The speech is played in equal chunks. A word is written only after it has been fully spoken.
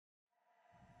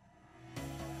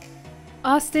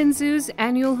Austin Zoo's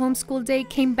annual homeschool day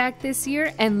came back this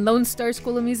year, and Lone Star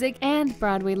School of Music and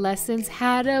Broadway Lessons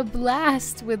had a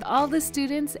blast with all the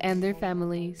students and their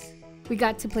families. We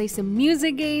got to play some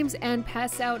music games and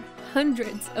pass out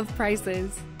hundreds of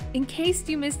prizes. In case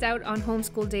you missed out on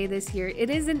Homeschool Day this year,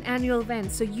 it is an annual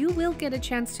event, so you will get a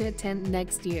chance to attend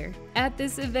next year. At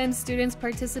this event, students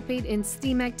participate in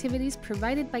STEAM activities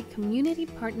provided by community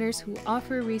partners who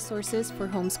offer resources for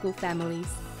homeschool families.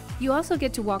 You also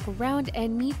get to walk around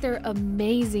and meet their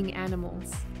amazing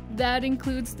animals. That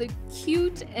includes the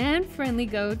cute and friendly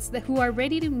goats who are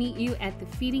ready to meet you at the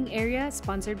feeding area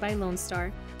sponsored by Lone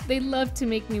Star. They love to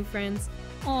make new friends.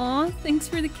 Aw, thanks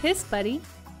for the kiss, buddy.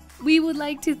 We would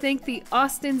like to thank the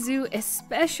Austin Zoo,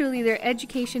 especially their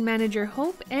education manager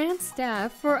Hope and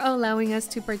staff, for allowing us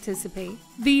to participate.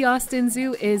 The Austin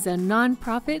Zoo is a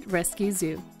non-profit rescue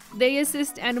zoo. They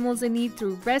assist animals in need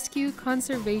through rescue,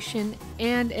 conservation,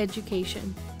 and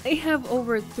education. They have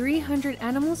over 300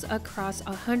 animals across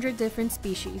 100 different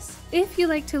species. If you'd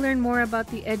like to learn more about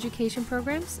the education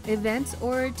programs, events,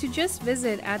 or to just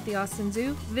visit at the Austin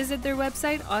Zoo, visit their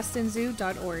website,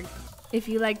 austinzoo.org. If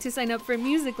you'd like to sign up for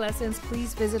music lessons,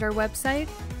 please visit our website,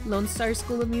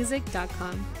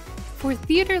 lonestarschoolofmusic.com. For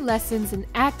theater lessons in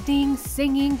acting,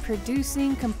 singing,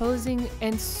 producing, composing,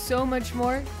 and so much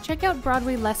more, check out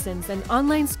Broadway Lessons, an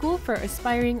online school for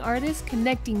aspiring artists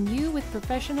connecting you with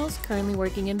professionals currently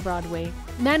working in Broadway.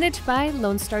 Managed by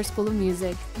Lone Star School of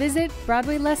Music. Visit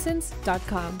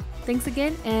broadwaylessons.com. Thanks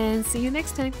again, and see you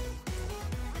next time.